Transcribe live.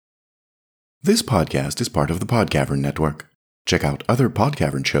This podcast is part of the Podcavern Network. Check out other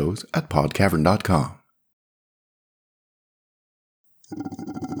Podcavern shows at podcavern.com.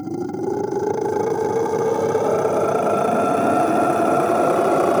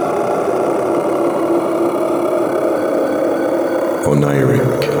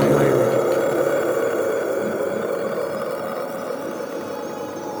 Oniric.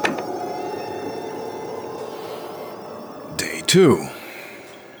 Day 2.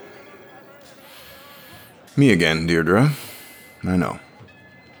 Me again, Deirdre. I know.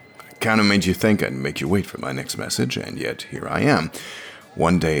 I kind of made you think I'd make you wait for my next message, and yet here I am,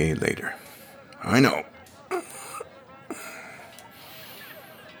 1 day later. I know.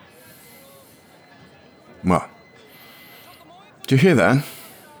 Well, did you hear that?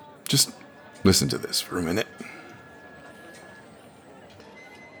 Just listen to this for a minute.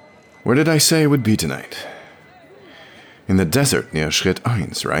 Where did I say I would be tonight? In the desert near Schritt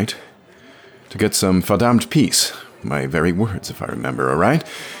 1, right? To get some verdammt peace. My very words, if I remember, all right?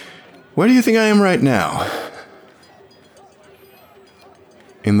 Where do you think I am right now?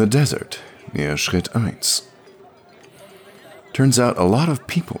 In the desert near Schritt 1. Turns out a lot of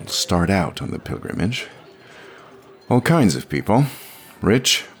people start out on the pilgrimage. All kinds of people.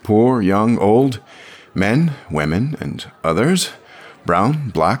 Rich, poor, young, old, men, women, and others. Brown,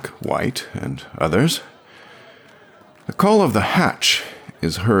 black, white, and others. The call of the hatch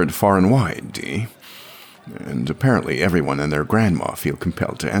is heard far and wide, Dee. And apparently everyone and their grandma feel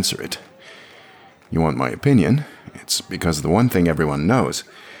compelled to answer it. You want my opinion? It's because the one thing everyone knows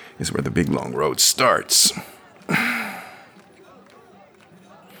is where the big long road starts.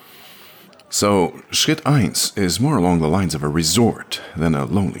 So, Schritt 1 is more along the lines of a resort than a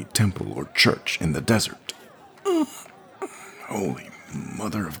lonely temple or church in the desert. Holy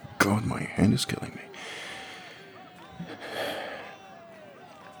mother of God, my hand is killing me.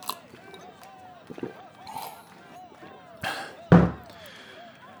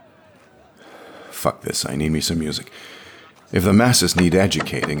 Fuck this, I need me some music. If the masses need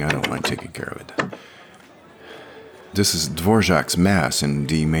educating, I don't mind taking care of it. This is Dvorak's Mass in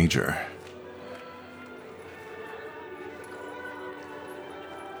D major.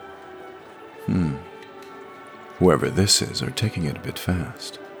 Whoever this is are taking it a bit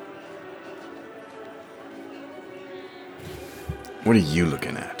fast. What are you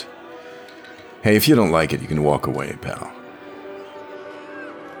looking at? Hey, if you don't like it, you can walk away, pal.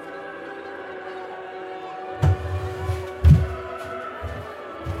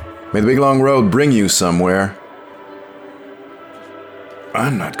 May the big long road bring you somewhere.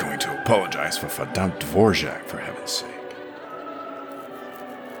 I'm not going to apologize for verdammt Dvorak, for heaven's sake.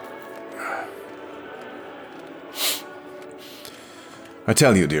 I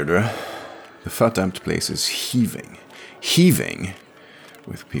tell you, Deirdre, the verdammt place is heaving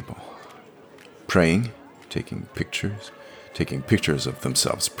with people. Praying, taking pictures of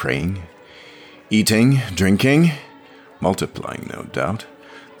themselves praying, eating, drinking, multiplying, no doubt.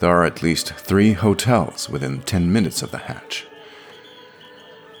 There are at least 3 hotels within 10 minutes of the hatch.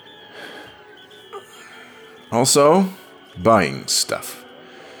 Also, buying stuff.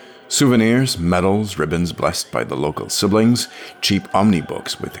 Souvenirs, medals, ribbons blessed by the local siblings, cheap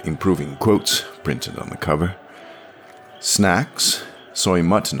omnibooks with improving quotes printed on the cover. Snacks. Soy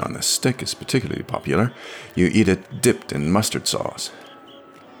mutton on a stick is particularly popular. You eat it dipped in mustard sauce.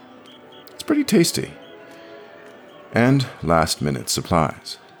 It's pretty tasty. And last-minute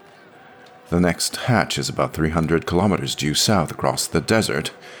supplies. The next hatch is about 300 kilometers due south across the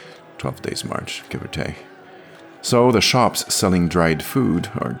desert, 12 days' march, give or take. So the shops selling dried food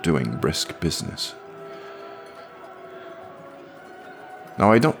are doing brisk business.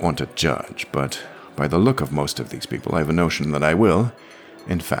 Now, I don't want to judge, but by the look of most of these people, I have a notion that I will,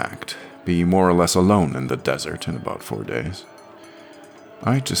 in fact, be more or less alone in the desert in about 4 days.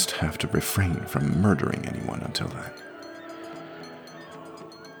 I just have to refrain from murdering anyone until then.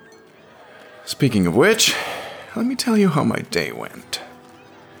 Speaking of which, let me tell you how my day went.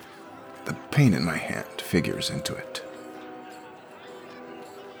 The pain in my hand figures into it.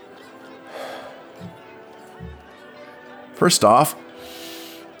 First off,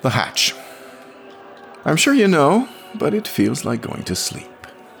 the hatch. I'm sure you know, but it feels like going to sleep.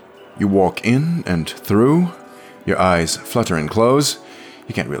 You walk in and through, your eyes flutter and close.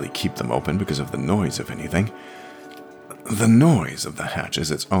 You can't really keep them open because of the noise of anything. The noise of the hatch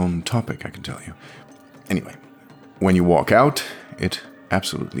is its own topic, I can tell you. Anyway, when you walk out, it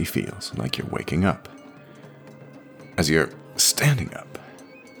absolutely feels like you're waking up. As you're standing up,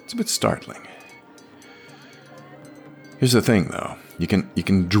 it's a bit startling. Here's the thing, though. You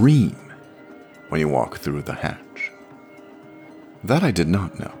can dream when you walk through the hatch. That I did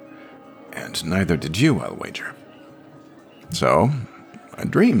not know. And neither did you, I'll wager. So, I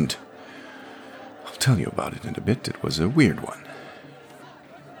dreamed. I'll tell you about it in a bit. It was a weird one.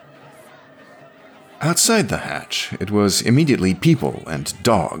 Outside the hatch, it was immediately people and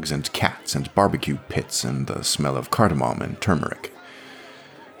dogs and cats and barbecue pits and the smell of cardamom and turmeric.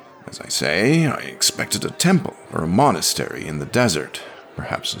 As I say, I expected a temple or a monastery in the desert,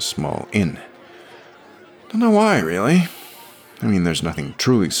 perhaps a small inn. Don't know why, really. I mean, there's nothing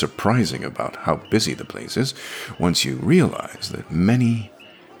truly surprising about how busy the place is once you realize that many,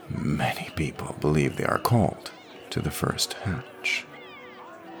 many people believe they are called to the first hatch.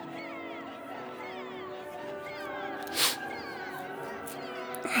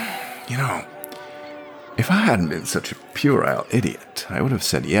 You know, if I hadn't been such a puerile idiot, I would have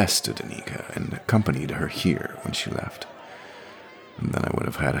said yes to Danica and accompanied her here when she left. And then I would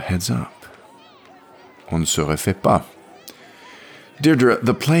have had a heads up. On ne se refait pas. Deirdre,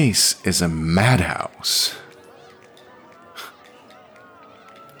 the place is a madhouse.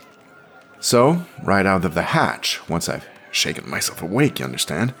 So, right out of the hatch, once I've shaken myself awake, you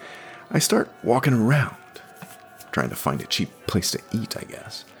understand, I start walking around, trying to find a cheap place to eat, I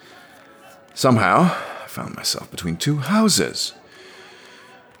guess. Somehow, I found myself between two houses.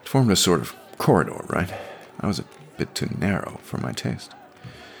 It formed a sort of corridor, right? I was a bit too narrow for my taste.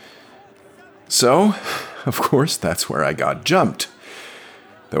 So, of course, that's where I got jumped.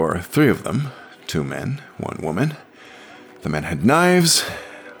 There were 3 of them, 2 men, 1 woman. The men had knives,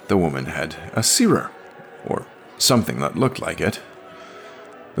 the woman had a searer, or something that looked like it.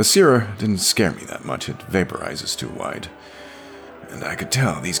 The searer didn't scare me that much, it vaporizes too wide. And I could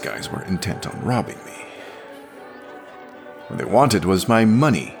tell these guys were intent on robbing me. What they wanted was my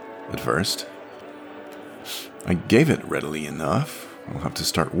money, at first. I gave it readily enough. I'll have to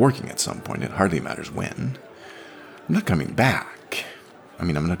start working at some point, it hardly matters when. I'm not coming back. I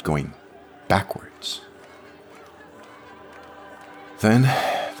mean, I'm not going backwards. Then,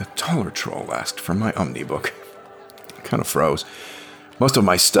 the taller troll asked for my omnibook. I kind of froze. Most of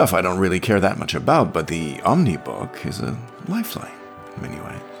my stuff I don't really care that much about, but the omnibook is a lifeline. In many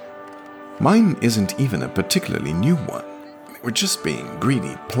ways. Mine isn't even a particularly new one. We're just being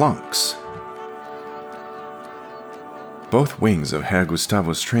greedy plunks. Both wings of Herr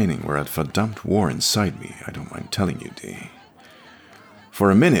Gustavo's training were at verdammt war inside me, I don't mind telling you, Dee. For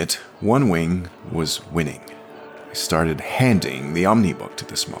a minute, one wing was winning. I started handing the omnibook to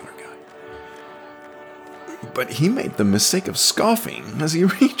the smaller guy. But he made the mistake of scoffing as he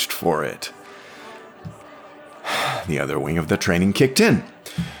reached for it. The other wing of the training kicked in.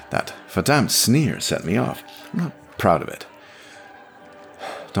 That verdammt sneer set me off. I'm not proud of it.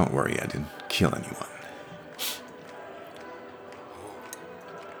 Don't worry, I didn't kill anyone.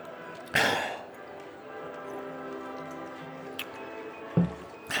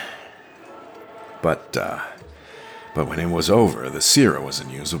 But when it was over, the searer was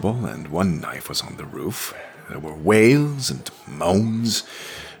unusable, and one knife was on the roof. There were wails and moans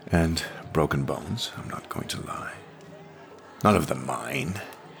and broken bones, I'm not going to lie. None of them mine,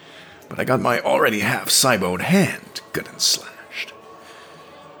 but I got my already half-cyboed hand good and slashed.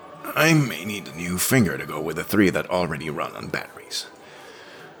 I may need a new finger to go with the 3 that already run on batteries.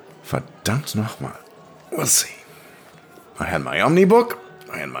 Verdammt nochmal. We'll see. I had my omnibook,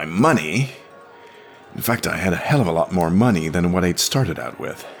 I had my money. In fact, I had a hell of a lot more money than what I'd started out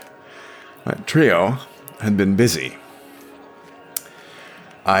with. That trio had been busy.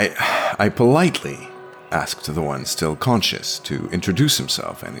 I politely asked the one still conscious to introduce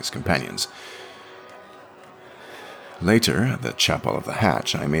himself and his companions. Later, at the Chapel of the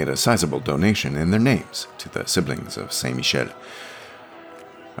Hatch, I made a sizable donation in their names to the siblings of Saint Michel.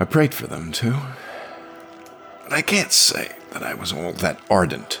 I prayed for them, too. But I can't say that I was all that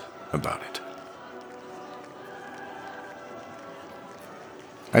ardent about it.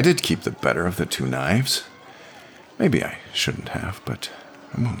 I did keep the better of the 2 knives. Maybe I shouldn't have, but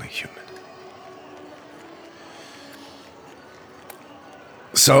I'm only human.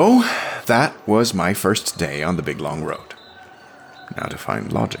 So, that was my first day on the big long road. Now to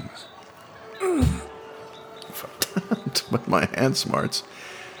find lodgings. But my hand smarts.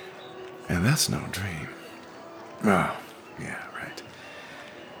 And that's no dream. Oh, yeah, right.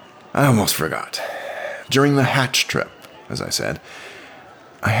 I almost forgot. During the hatch trip, as I said,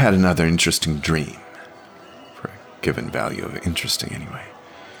 I had another interesting dream. For a given value of interesting, anyway.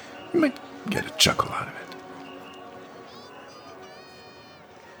 You might get a chuckle out of it.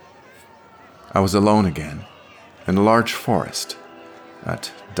 I was alone again, in a large forest,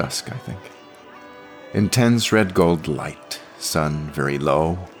 at dusk, I think. Intense red-gold light, sun very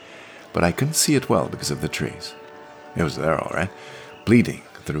low, but I couldn't see it well because of the trees. It was there, all right, bleeding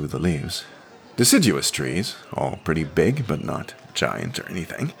through the leaves. Deciduous trees, all pretty big, but not giant or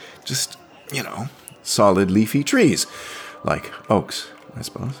anything. Just, solid leafy trees, like oaks, I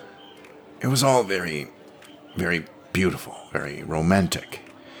suppose. It was all very, very beautiful, very romantic.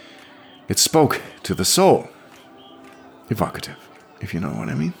 It spoke to the soul. Evocative, if you know what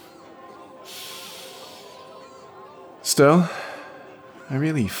I mean. Still, I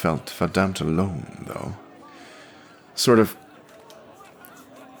really felt verdammt alone, though. Sort of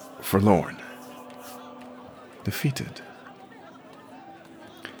forlorn. Defeated.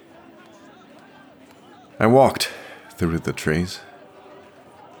 I walked through the trees.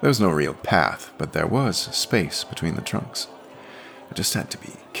 There was no real path, but there was space between the trunks. I just had to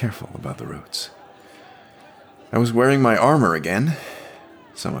be careful about the roots. I was wearing my armor again.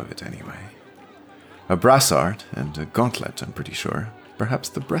 Some of it, anyway. A brassard and a gauntlet, I'm pretty sure. Perhaps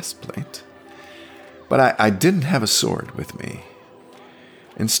the breastplate. But I didn't have a sword with me.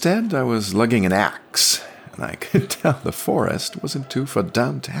 Instead, I was lugging an axe, and I could tell the forest wasn't too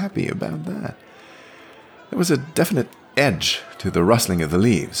verdammt happy about that. There was a definite edge to the rustling of the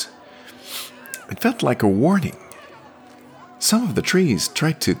leaves. It felt like a warning. Some of the trees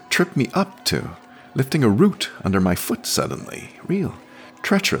tried to trip me up to, lifting a root under my foot suddenly, real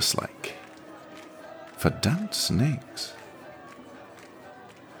treacherous-like. Verdammt snakes.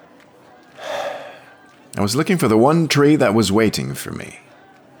 I was looking for the one tree that was waiting for me,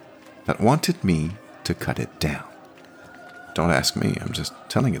 that wanted me to cut it down. Don't ask me, I'm just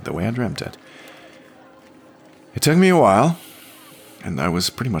telling it the way I dreamt it. It took me a while, and I was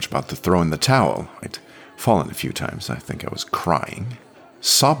pretty much about to throw in the towel. I'd fallen a few times. I think I was crying,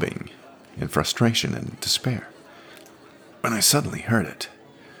 sobbing in frustration and despair, when I suddenly heard it.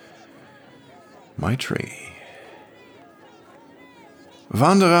 My tree.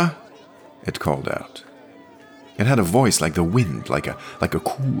 Wanderer, it called out. It had a voice like the wind, like a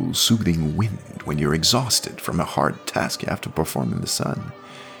cool, soothing wind when you're exhausted from a hard task you have to perform in the sun.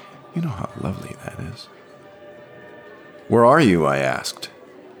 You know how lovely that is. Where are you? I asked.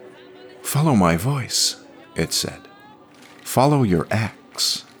 Follow my voice, it said. Follow your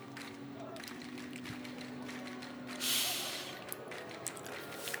axe.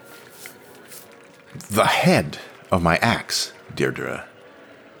 The head of my axe, Deirdre.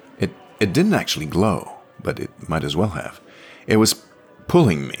 It didn't actually glow, but it might as well have. It was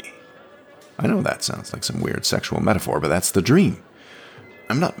pulling me. I know that sounds like some weird sexual metaphor, but that's the dream.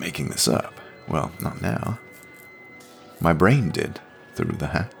 I'm not making this up. Well, not now. My brain did, through the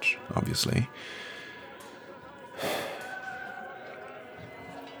hatch, obviously.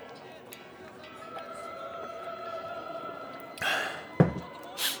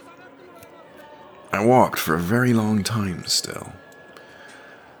 I walked for a very long time still.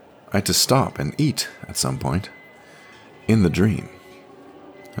 I had to stop and eat at some point. In the dream.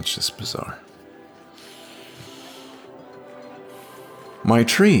 That's just bizarre. My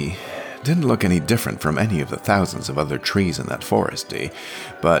tree didn't look any different from any of the thousands of other trees in that forest, Dee,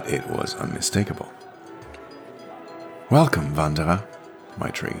 but it was unmistakable. Welcome, Wanderer, my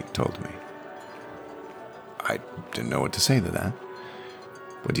tree told me. I didn't know what to say to that.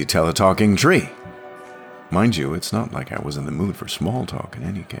 Would you tell a talking tree? Mind you, it's not like I was in the mood for small talk in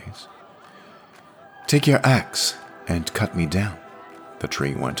any case. Take your axe and cut me down, the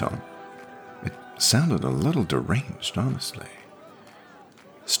tree went on. It sounded a little deranged, honestly.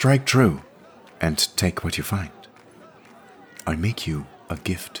 Strike true and take what you find. I make you a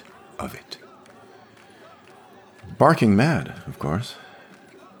gift of it. Barking mad, of course,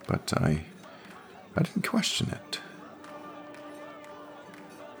 but I didn't question it.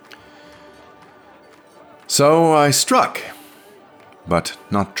 So I struck, but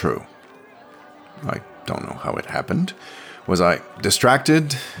not true. I don't know how it happened. Was I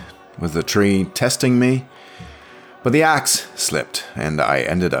distracted? Was the tree testing me? But the axe slipped, and I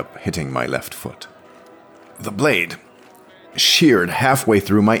ended up hitting my left foot. The blade sheared halfway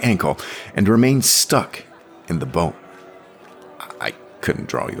through my ankle and remained stuck in the bone. I couldn't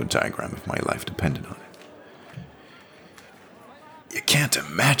draw you a diagram if my life depended on it. You can't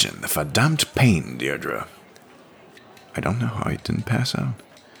imagine the verdammt pain, Deirdre. I don't know how I didn't pass out.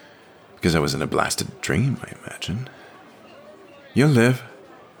 Because I was in a blasted dream, I imagine. You'll live,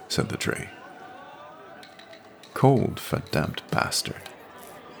 said the tree. Cold, verdammt bastard.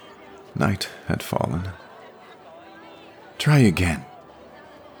 Night had fallen. Try again.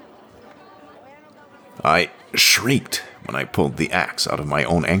 I shrieked when I pulled the axe out of my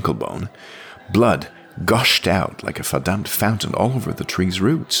own ankle bone. Blood gushed out like a verdammt fountain all over the tree's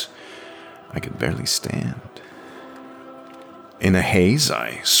roots. I could barely stand. In a haze,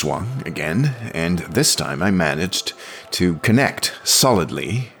 I swung again, and this time I managed to connect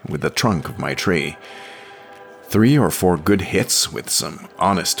solidly with the trunk of my tree. 3 or 4 good hits with some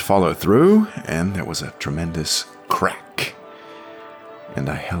honest follow-through, and there was a tremendous crack, and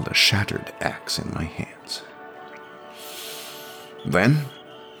I held a shattered axe in my hands. Then,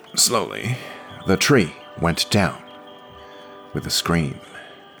 slowly, the tree went down with a scream.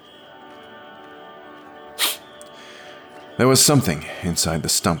 There was something inside the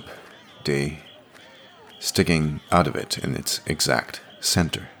stump, D, sticking out of it in its exact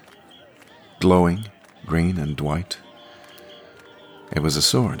center, glowing green and white. It was a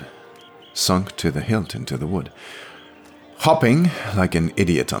sword, sunk to the hilt into the wood. Hopping like an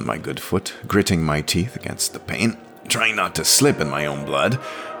idiot on my good foot, gritting my teeth against the pain, trying not to slip in my own blood,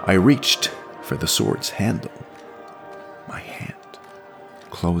 I reached for the sword's handle. My hand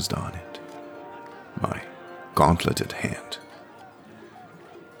closed on it. My gauntleted hand.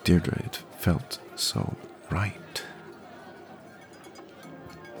 Deirdre, it felt so right.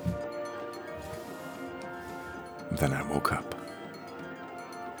 Then I woke up.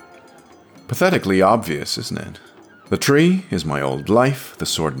 Pathetically obvious, isn't it? The tree is my old life, the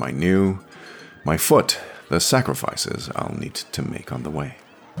sword my new, my foot, the sacrifices I'll need to make on the way.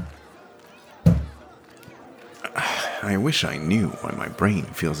 I wish I knew why my brain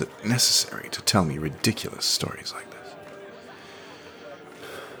feels it necessary to tell me ridiculous stories like this.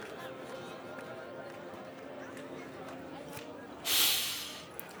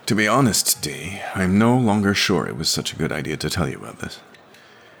 To be honest, Dee, I'm no longer sure it was such a good idea to tell you about this.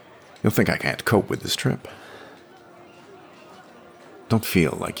 You'll think I can't cope with this trip. Don't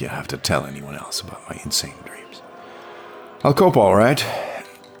feel like you have to tell anyone else about my insane dreams. I'll cope all right.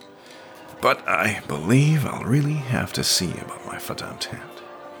 But I believe I'll really have to see about my Fadamt hand.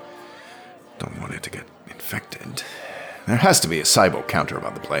 Don't want it to get infected. There has to be a cybo counter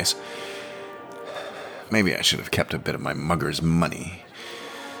about the place. Maybe I should have kept a bit of my mugger's money.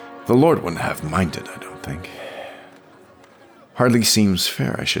 The Lord wouldn't have minded, I don't think. Hardly seems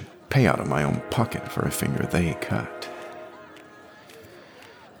fair I should pay out of my own pocket for a finger they cut.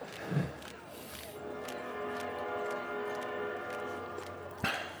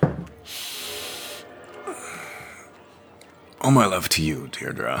 All my love to you,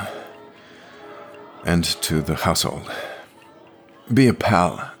 Deirdre. And to the household. Be a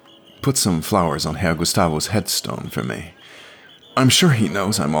pal. Put some flowers on Herr Gustavo's headstone for me. I'm sure he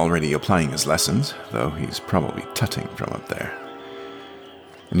knows I'm already applying his lessons, though he's probably tutting from up there.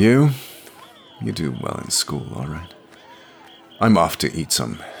 And you do well in school, all right? I'm off to eat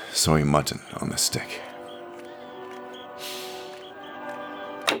some soy mutton on the stick.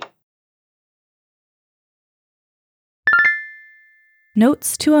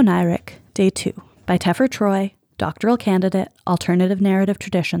 Notes to Oniric, Day 2, by Teffer Troy, Doctoral Candidate, Alternative Narrative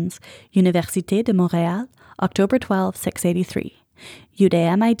Traditions, Université de Montréal, October 12, 683.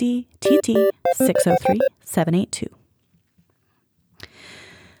 UDM ID TT 603782.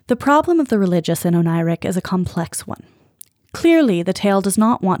 The problem of the religious in Oniric is a complex one. Clearly, the tale does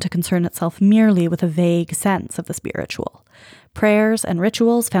not want to concern itself merely with a vague sense of the spiritual. Prayers and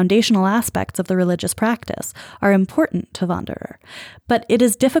rituals, foundational aspects of the religious practice, are important to Wanderer, but it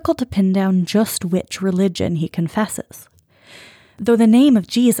is difficult to pin down just which religion he confesses. Though the name of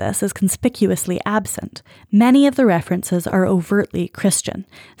Jesus is conspicuously absent, many of the references are overtly Christian,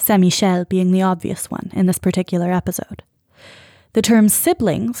 Saint Michel being the obvious one in this particular episode. The term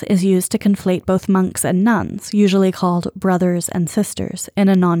siblings is used to conflate both monks and nuns, usually called brothers and sisters, in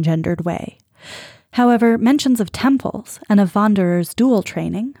a non-gendered way. However, mentions of temples and of Wanderer's dual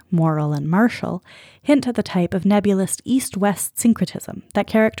training, moral and martial, hint at the type of nebulous East-West syncretism that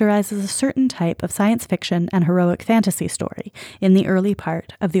characterizes a certain type of science fiction and heroic fantasy story in the early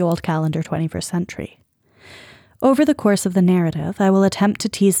part of the old calendar 21st century. Over the course of the narrative, I will attempt to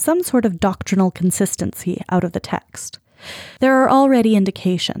tease some sort of doctrinal consistency out of the text. There are already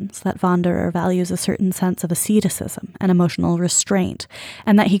indications that Wanderer values a certain sense of asceticism and emotional restraint,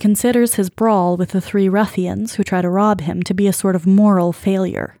 and that he considers his brawl with the 3 ruffians who try to rob him to be a sort of moral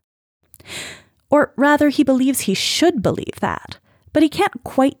failure. Or rather, he believes he should believe that, but he can't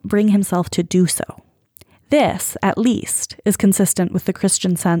quite bring himself to do so. This, at least, is consistent with the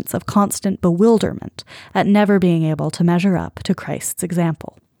Christian sense of constant bewilderment at never being able to measure up to Christ's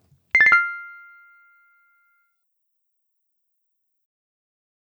example.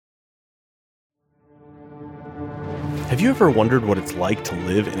 Have you ever wondered what it's like to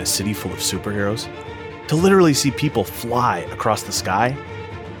live in a city full of superheroes? To literally see people fly across the sky?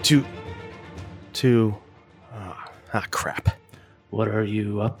 Crap. What are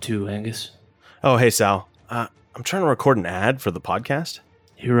you up to, Angus? Oh, hey, Sal. I'm trying to record an ad for the podcast.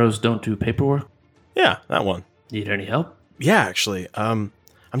 Heroes don't do paperwork? Yeah, that one. Need any help? Yeah, actually. I'm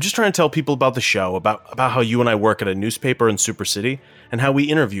just trying to tell people about the show, about how you and I work at a newspaper in Super City, and how we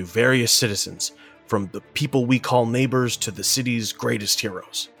interview various citizens, from the people we call neighbors to the city's greatest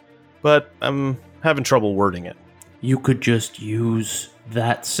heroes. But I'm having trouble wording it. You could just use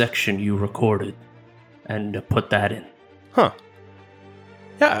that section you recorded and put that in. Huh.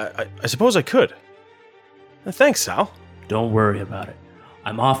 Yeah, I suppose I could. Thanks, Sal. Don't worry about it.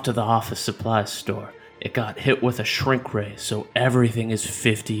 I'm off to the office supplies store. It got hit with a shrink ray, so everything is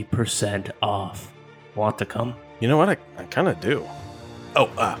 50% off. Want to come? You know what? I kind of do.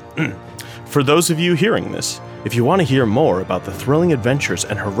 Oh, for those of you hearing this, if you want to hear more about the thrilling adventures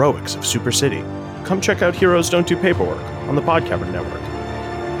and heroics of Super City, come check out Heroes Don't Do Paperwork on the Podcavern Network.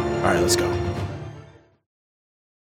 All right, let's go.